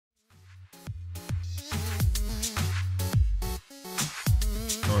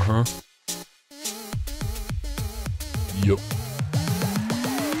Yup.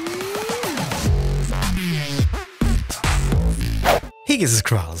 Hey guys, it's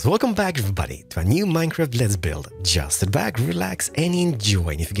Keralis. Welcome back everybody to a new Minecraft Let's Build. Just sit back, relax and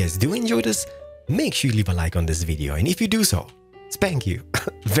enjoy. And if you guys do enjoy this, make sure you leave a like on this video. And if you do so, spank you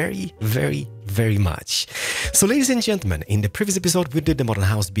very much. So ladies and gentlemen, in the previous episode we did the modern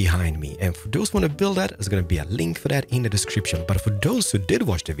house behind me, and for those who want to build that, there's going to be a link for that in the description. But for those who did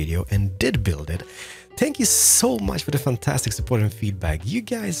watch the video and did build it, thank you so much for the fantastic support and feedback. You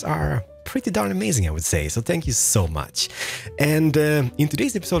guys are pretty darn amazing, I would say, so thank you so much. And in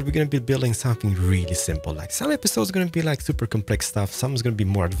today's episode we're going to be building something really simple. Like some episodes are going to be like super complex stuff, some is going to be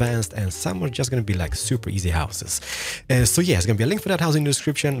more advanced, and some are just going to be like super easy houses. So yeah, there's going to be a link for that house in the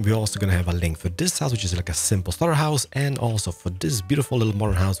description. We're also going to have a link for this house, which is like a simple starter house, and also for this beautiful little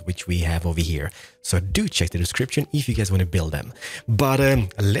modern house which we have over here. So do check the description if you guys want to build them. But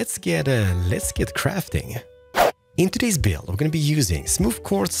let's get crafting. In today's build, we're going to be using smooth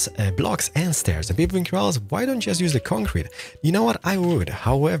quartz, blocks and stairs. And people in Keralis, why don't you just use the concrete? You know what? I would.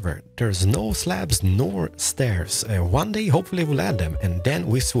 However, there's no slabs nor stairs. One day, hopefully we'll add them and then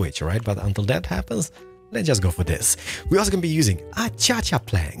we switch, right? But until that happens, let's just go for this. We're also going to be using cha-cha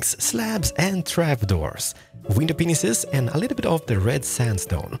planks, slabs and trapdoors, window penises, and a little bit of the red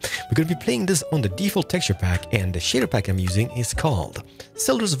sandstone. We're going to be playing this on the default texture pack, and the shader pack I'm using is called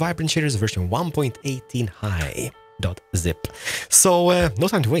Silder's Vibrant Shaders version 1.18 high.zip. So no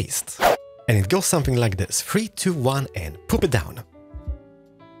time to waste. And it goes something like this. 3, 2, 1 and poop it down.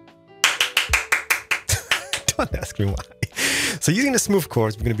 Don't ask me why. So using the smooth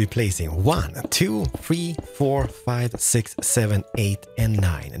quartz, we're going to be placing 1, 2, 3, 4, 5, 6, 7, 8, and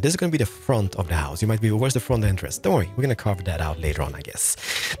 9. And this is going to be the front of the house. You might be, where's the front entrance? Don't worry, we're going to carve that out later on, I guess.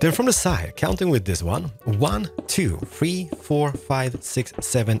 Then from the side, counting with this one, 1, 2, 3, 4, 5, 6,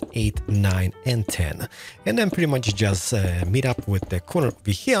 7, 8, 9, and 10. And then pretty much just meet up with the corner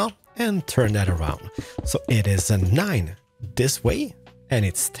over here and turn that around. So it is a 9 this way, and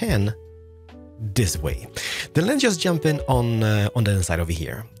it's 10 this way. Then let's just jump in on the inside over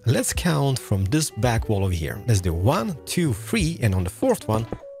here. Let's count from this back wall over here. Let's do 1, 2, 3, and on the fourth one,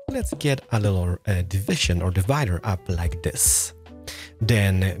 let's get a little division or divider up like this.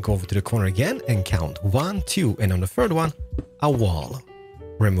 Then go over to the corner again and count 1, 2, and on the third one, a wall.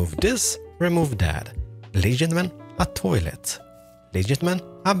 Remove this, remove that. Ladies and gentlemen, a toilet. Ladies and gentlemen,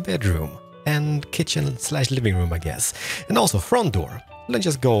 a bedroom and kitchen / living room, I guess. And also front door. Let's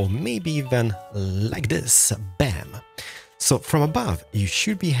just go maybe even like this, bam. So from above, you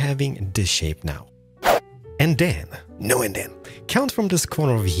should be having this shape now. And then, count from this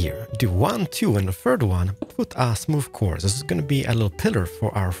corner over here, do 1, 2, and the third one, put a smooth quartz. This is going to be a little pillar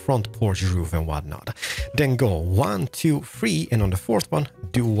for our front porch roof and whatnot. Then go 1, 2, 3, and on the fourth one,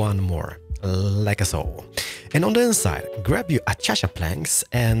 do one more, like so. And on the inside, grab your cha-cha planks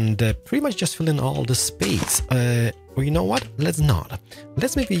and pretty much just fill in all the space. Or you know what? Let's not.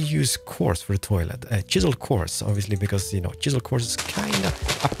 Let's maybe use quartz for the toilet. Chiseled quartz, obviously, because, you know, chiseled quartz is kind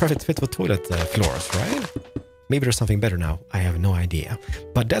of a perfect fit for toilet floors, right? Maybe there's something better now. I have no idea.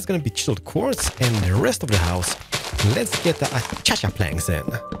 But that's going to be chiseled quartz, and the rest of the house, let's get the cha-cha planks in.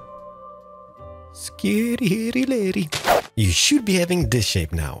 Scary lady. You should be having this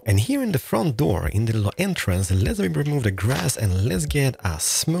shape now. And here in the front door, in the little entrance, let's remove the grass and let's get a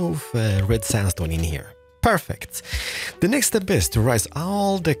smooth red sandstone in here. Perfect. The next step is to rise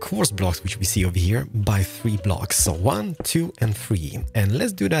all the quartz blocks which we see over here by 3 blocks. So 1, 2, and 3. And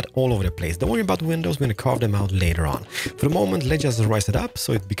let's do that all over the place. Don't worry about windows, we're going to carve them out later on. For the moment, let's just rise it up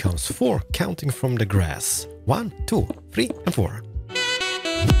so it becomes 4, counting from the grass. 1, 2, 3, and 4.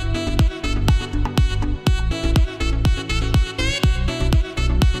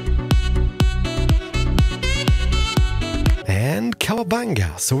 And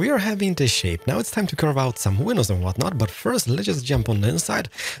cowabunga! So we are having this shape. Now it's time to carve out some windows and whatnot, but first let's just jump on the inside.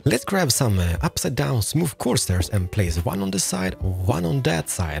 Let's grab some upside down smooth quartz stairs and place 1 on this side, 1 on that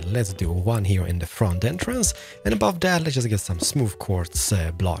side. Let's do 1 here in the front entrance, and above that let's just get some smooth quartz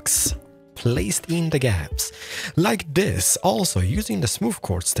blocks placed in the gaps like this. Also using the smooth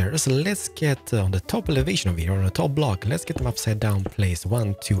quartz stairs, let's get on the top elevation over here on the top block, let's get them upside down, place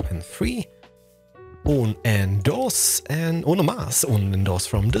 1, 2, and 3. Un and dos, and uno más, un and dos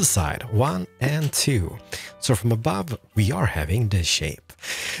from this side, 1 and 2. So from above, we are having this shape.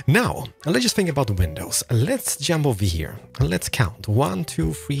 Now, let's just think about the windows. Let's jump over here and let's count 1,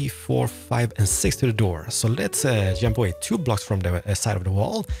 2, 3, 4, 5, and 6 to the door. So let's jump away 2 blocks from the side of the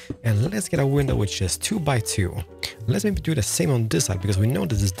wall, and let's get a window which is 2 by 2. Let's maybe do the same on this side, because we know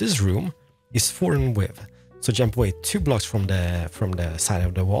that this room is 4 in width. So jump away 2 blocks from the side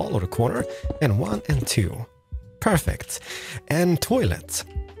of the wall or the corner, and 1 and 2. Perfect. And toilet.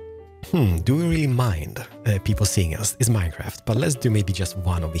 Do we really mind people seeing us? It's Minecraft, but let's do maybe just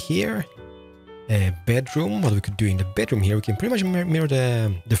one over here. Bedroom. What we could do in the bedroom here, we can pretty much mirror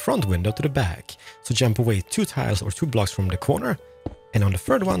the front window to the back. So jump away 2 tiles or 2 blocks from the corner. And on the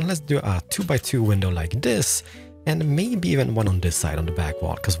third one, let's do a 2x2 window like this. And maybe even one on this side on the back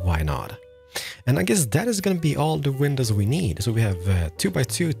wall, because why not? And I guess that is going to be all the windows we need. So we have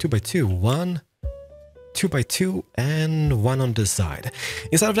 2x2, 2x2, 1, 2x2, and 1 on this side.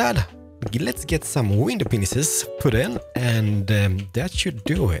 Instead of that, let's get some window pieces put in, and that should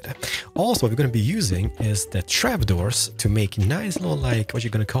do it. Also, what we're going to be using is the trapdoors to make nice little, like, what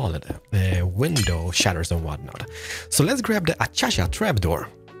you're going to call it, window shutters and whatnot. So let's grab the Achacha trapdoor.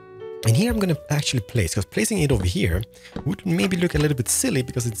 And here I'm going to actually place, because placing it over here would maybe look a little bit silly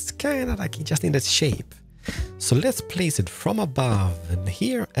because it's kind of like just in that shape. So let's place it from above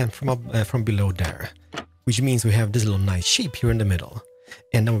here and from below there, which means we have this little nice shape here in the middle.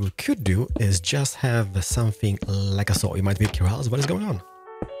 And now what we could do is just have something like a saw. You might be Keralis, what is going on?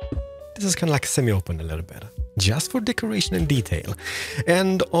 This is kind of like semi-open a little bit, just for decoration and detail.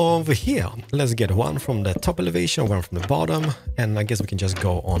 And over here, let's get one from the top elevation, one from the bottom, and I guess we can just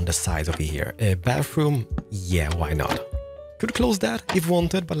go on the sides over here. A bathroom, yeah, why not? Could close that if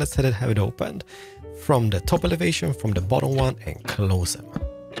wanted, but let's have it opened. From the top elevation, from the bottom one, and close them.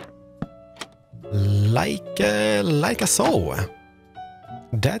 Like a saw.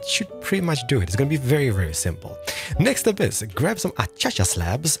 That should pretty much do it. It's going to be very, very simple. Next up is grab some Achacha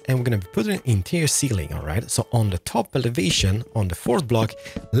slabs, and we're going to put an interior ceiling, all right? So on the top elevation, on the 4th block,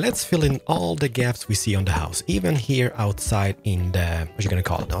 let's fill in all the gaps we see on the house, even here outside in the, what you're going to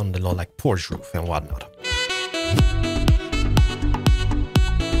call it, on the little like porch roof and whatnot.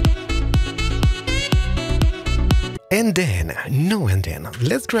 And then,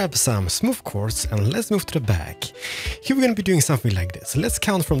 let's grab some smooth quartz and let's move to the back. Here we're going to be doing something like this. Let's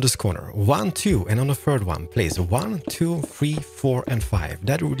count from this corner. 1, 2, and on the third one, place 1, 2, 3, 4, and 5.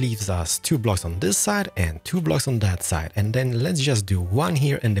 That leaves us 2 blocks on this side and 2 blocks on that side. And then let's just do 1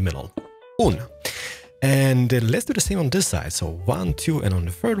 here in the middle. 1. And let's do the same on this side. So 1, 2, and on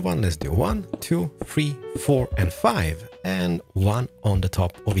the third one, let's do 1, 2, 3, 4, and 5. And 1 on the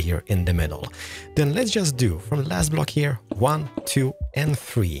top over here in the middle. Then let's just do from the last block here 1, 2, and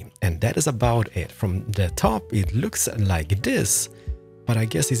 3. And that is about it. From the top, it looks like this, but I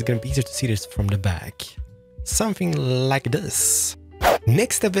guess it's going to be easier to see this from the back. Something like this.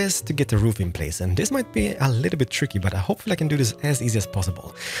 Next step is to get the roof in place, and this might be a little bit tricky, but hopefully I can do this as easy as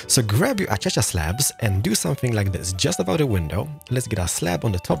possible. So grab your Achacha slabs and do something like this, just above the window. Let's get a slab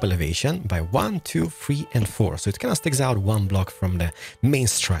on the top elevation by 1, 2, 3, and 4, so it kind of sticks out 1 block from the main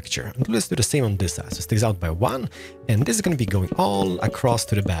structure. And let's do the same on this side, so it sticks out by 1, and this is going to be going all across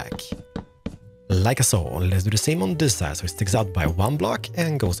to the back. Like a saw. Let's do the same on this side, so it sticks out by 1 block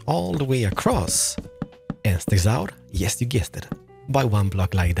and goes all the way across. And sticks out, yes, you guessed it, by 1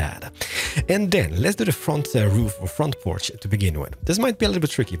 block like that. And then let's do the front roof or front porch to begin with. This might be a little bit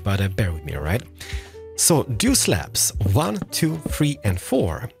tricky, but bear with me, alright? So do slabs 1, 2, 3, and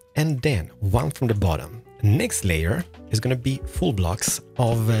 4, and then 1 from the bottom. Next layer is going to be full blocks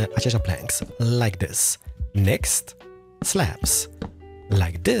of Achacha planks, like this. Next, slabs,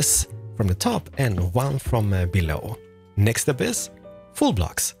 like this, from the top, and 1 from below. Next up is full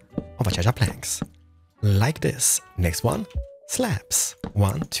blocks of Achacha planks, like this. Next one, slabs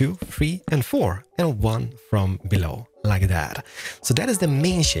 1, 2, 3, and 4, and 1 from below, like that. So that is the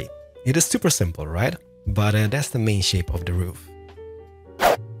main shape. It is super simple, right? But that's the main shape of the roof.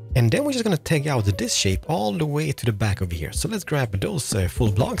 And then we're just going to take out this shape all the way to the back over here. So let's grab those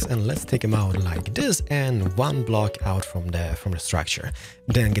full blocks and let's take them out like this, and 1 block out from the structure.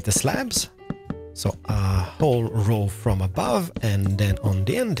 Then get the slabs. So a whole row from above, and then on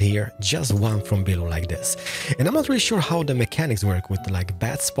the end here, just 1 from below like this. And I'm not really sure how the mechanics work with like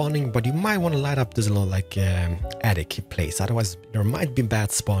bat spawning, but you might want to light up this little like attic place. Otherwise, there might be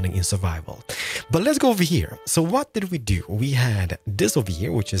bat spawning in survival. But let's go over here. So what did we do? We had this over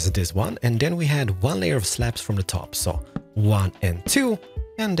here, which is this one, and then we had 1 layer of slabs from the top. So 1 and 2,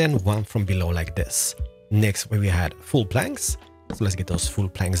 and then 1 from below like this. Next, we had full planks. So let's get those full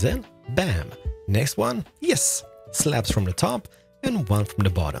planks in. Bam! Next one, yes, slabs from the top and 1 from the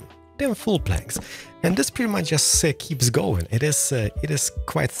bottom. Then full planks, and this pretty much just keeps going. It is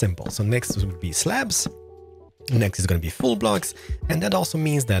quite simple. So next would be slabs. Next is going to be full blocks, and that also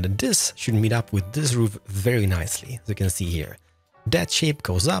means that this should meet up with this roof very nicely. As you can see here, that shape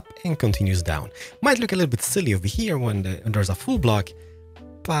goes up and continues down. Might look a little bit silly over here when there's a full block,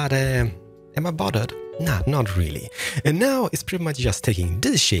 but am I bothered? Nah, not really. And now it's pretty much just taking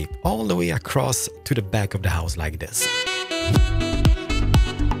this shape all the way across to the back of the house like this.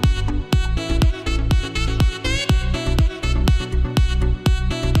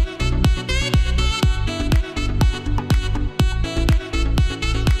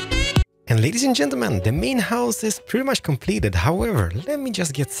 And ladies and gentlemen, the main house is pretty much completed. However, let me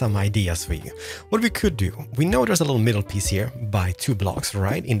just get some ideas for you. What we could do, we know there's a little middle piece here by 2 blocks,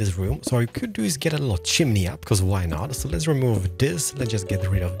 right, in this room. So what we could do is get a little chimney up, because why not? So let's remove this. Let's just get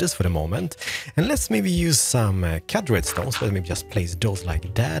rid of this for the moment. And let's maybe use some cut redstone. So let's maybe just place those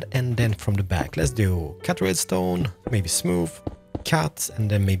like that. And then from the back, let's do cut redstone, maybe smooth, cut,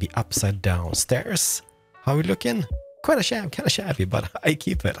 and then maybe upside down stairs. How are we looking? Kind of shabby, but I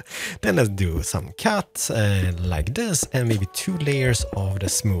keep it. Then let's do some cuts like this, and maybe 2 layers of the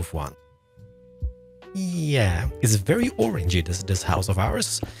smooth one. Yeah, it's very orangey, this house of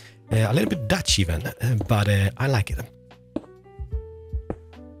ours. A little bit Dutch even, but I like it.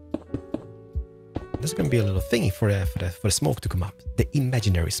 There's gonna be a little thingy for the smoke to come up, the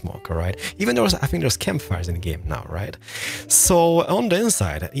imaginary smoke, all right? Even though I think there's campfires in the game now, right? So on the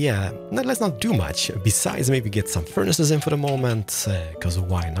inside, yeah, let's not do much. Besides, maybe get some furnaces in for the moment, because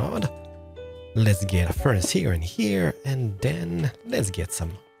why not? Let's get a furnace here and here, and then let's get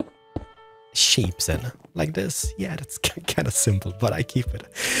some shapes in like this. Yeah, that's kind of simple, but I keep it.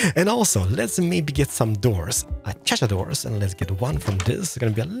 And also let's maybe get some doors, cha-cha doors, and let's get one from this. It's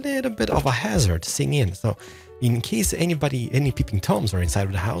gonna be a little bit of a hazard to sing in, so in case any peeping toms are inside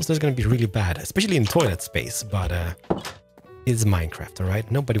of the house, that's gonna be really bad, especially in toilet space. But it's Minecraft, all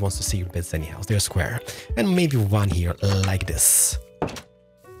right? Nobody wants to see your beds anyhow. They're square. And maybe one here like this.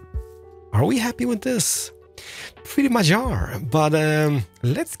 Are we happy with this? Pretty much are, but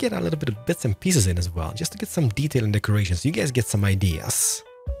let's get a little bit of bits and pieces in as well, just to get some detail and decoration, so you guys get some ideas.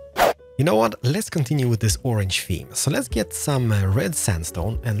 You know what? Let's continue with this orange theme. So let's get some red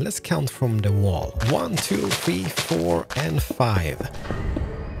sandstone, and let's count from the wall. 1, 2, 3, 4, and 5.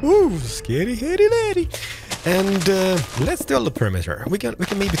 Ooh, scary, hairy lady. And let's do all the perimeter. We can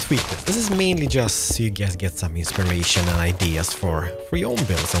maybe tweak this. This is mainly just so you guys get some inspiration and ideas for your own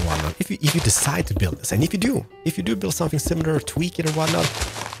builds and whatnot. If you decide to build this, and if you do build something similar, tweak it or whatnot,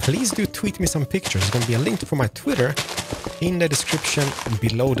 please do tweet me some pictures. There's gonna be a link for my Twitter in the description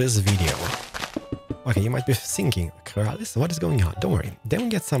below this video. Okay, you might be thinking, Keralis, what is going on? Don't worry. Then we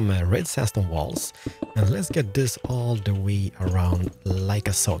get some red sandstone walls, and let's get this all the way around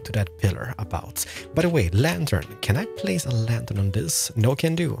like so to that pillar about. By the way, lantern. Can I place a lantern on this? No,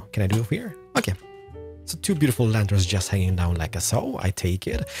 can do. Can I do it here? Okay. So 2 beautiful lanterns just hanging down like so. I take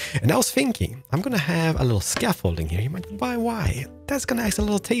it. And I was thinking, I'm gonna have a little scaffolding here. You might be, why? That's gonna act as a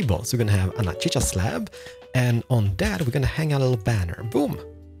little table. So we're gonna have a chicha slab, and on that we're gonna hang a little banner. Boom.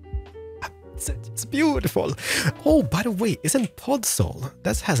 It's beautiful. Oh, by the way, isn't Podsol?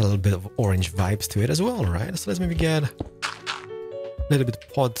 That has a little bit of orange vibes to it as well, right? So let's maybe get a little bit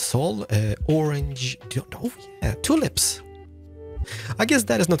Podsol, orange. Oh yeah, tulips. I guess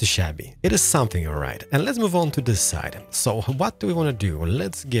that is not too shabby. It is something, all right. And let's move on to this side. So what do we want to do?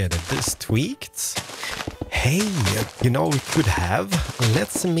 Let's get this tweaked. Hey, you know we could have.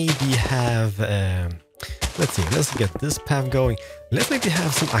 Let's maybe have. Let's see, let's get this path going. Let's maybe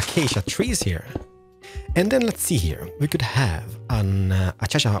have some acacia trees here. And then let's see here. We could have an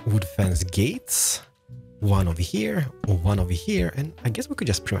acacia wood fence gates. One over here, or one over here. And I guess we could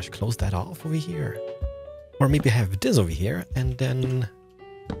just pretty much close that off over here. Or maybe have this over here, and then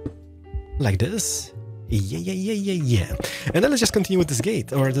like this. Yeah. And then let's just continue with this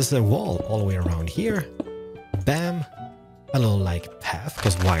gate, or this wall all the way around here. Bam. A little like path,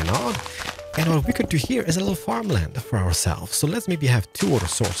 because why not? And what we could do here is a little farmland for ourselves. So let's maybe have 2 water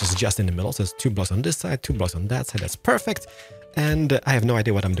sources just in the middle. So it's 2 blocks on this side, 2 blocks on that side. That's perfect. And I have no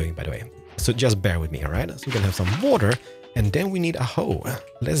idea what I'm doing, by the way. So just bear with me, all right? So we're gonna have some water, and then we need a hoe.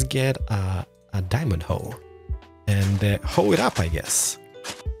 Let's get a diamond hoe and hoe it up, I guess.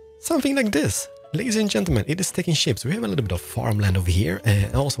 Something like this. Ladies and gentlemen, it is taking shape. So we have a little bit of farmland over here.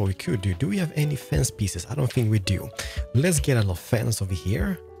 And also what we could do we have any fence pieces? I don't think we do. Let's get a little fence over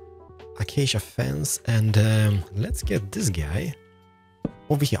here. Acacia fence, and let's get this guy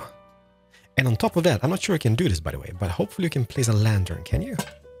over here. And on top of that, I'm not sure I can do this, by the way, but hopefully you can place a lantern. Can you?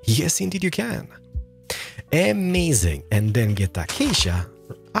 Yes, indeed you can. Amazing. And then get the acacia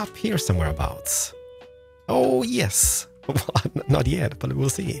up here somewhere abouts. Oh yes. Well, not yet, but we'll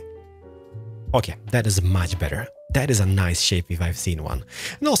see. Okay, that is much better. That is a nice shape if I've seen one.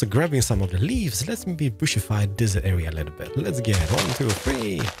 And also grabbing some of the leaves, let's maybe bushify this area a little bit. Let's get 1, 2,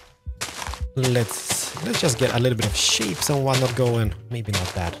 3. Let's just get a little bit of shapes and whatnot going. Maybe not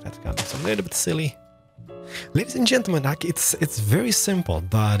that. That's gonna be a little bit silly. Ladies and gentlemen, like it's very simple,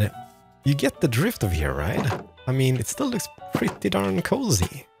 but you get the drift of here, right? I mean, it still looks pretty darn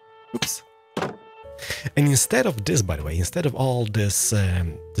cozy. Oops. And instead of this, by the way, instead of all this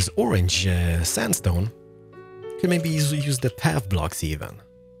this orange sandstone, you can maybe use the path blocks even.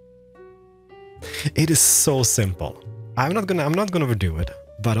 It is so simple. I'm not gonna overdo it,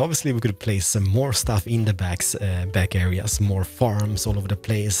 but obviously we could place some more stuff in the back areas, more farms all over the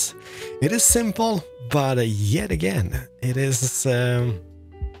place. It is simple, but yet again, it is.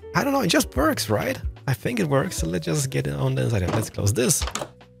 I don't know. It just works, right? I think it works. So let's just get it on the inside. Let's close this.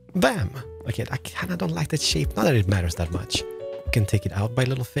 Bam. Okay, I kind of don't like that shape. Not that it matters that much. You can take it out by a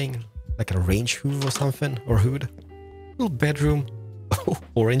little thing, like a range hood or something, or hood. Little bedroom. Oh,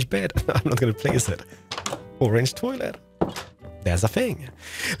 orange bed. I'm not gonna place it. Orange toilet. There's a thing.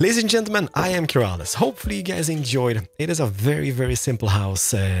 Ladies and gentlemen, I am Keralis. Hopefully you guys enjoyed. It is a very, very simple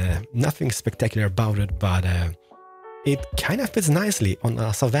house. Nothing spectacular about it, but it kind of fits nicely on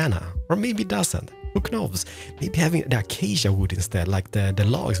a savanna. Or maybe it doesn't. Who knows? Maybe having the acacia wood instead, like the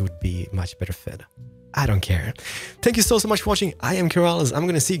logs would be much better fit. I don't care. Thank you so much for watching. I am Keralis. I'm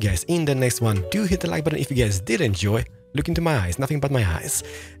gonna see you guys in the next one. Do hit the like button if you guys did enjoy. Look into my eyes, nothing but my eyes.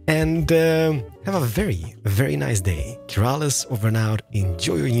 And have a very, very nice day. Keralis over and out.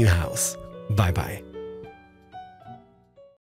 Enjoy your new house. Bye-bye.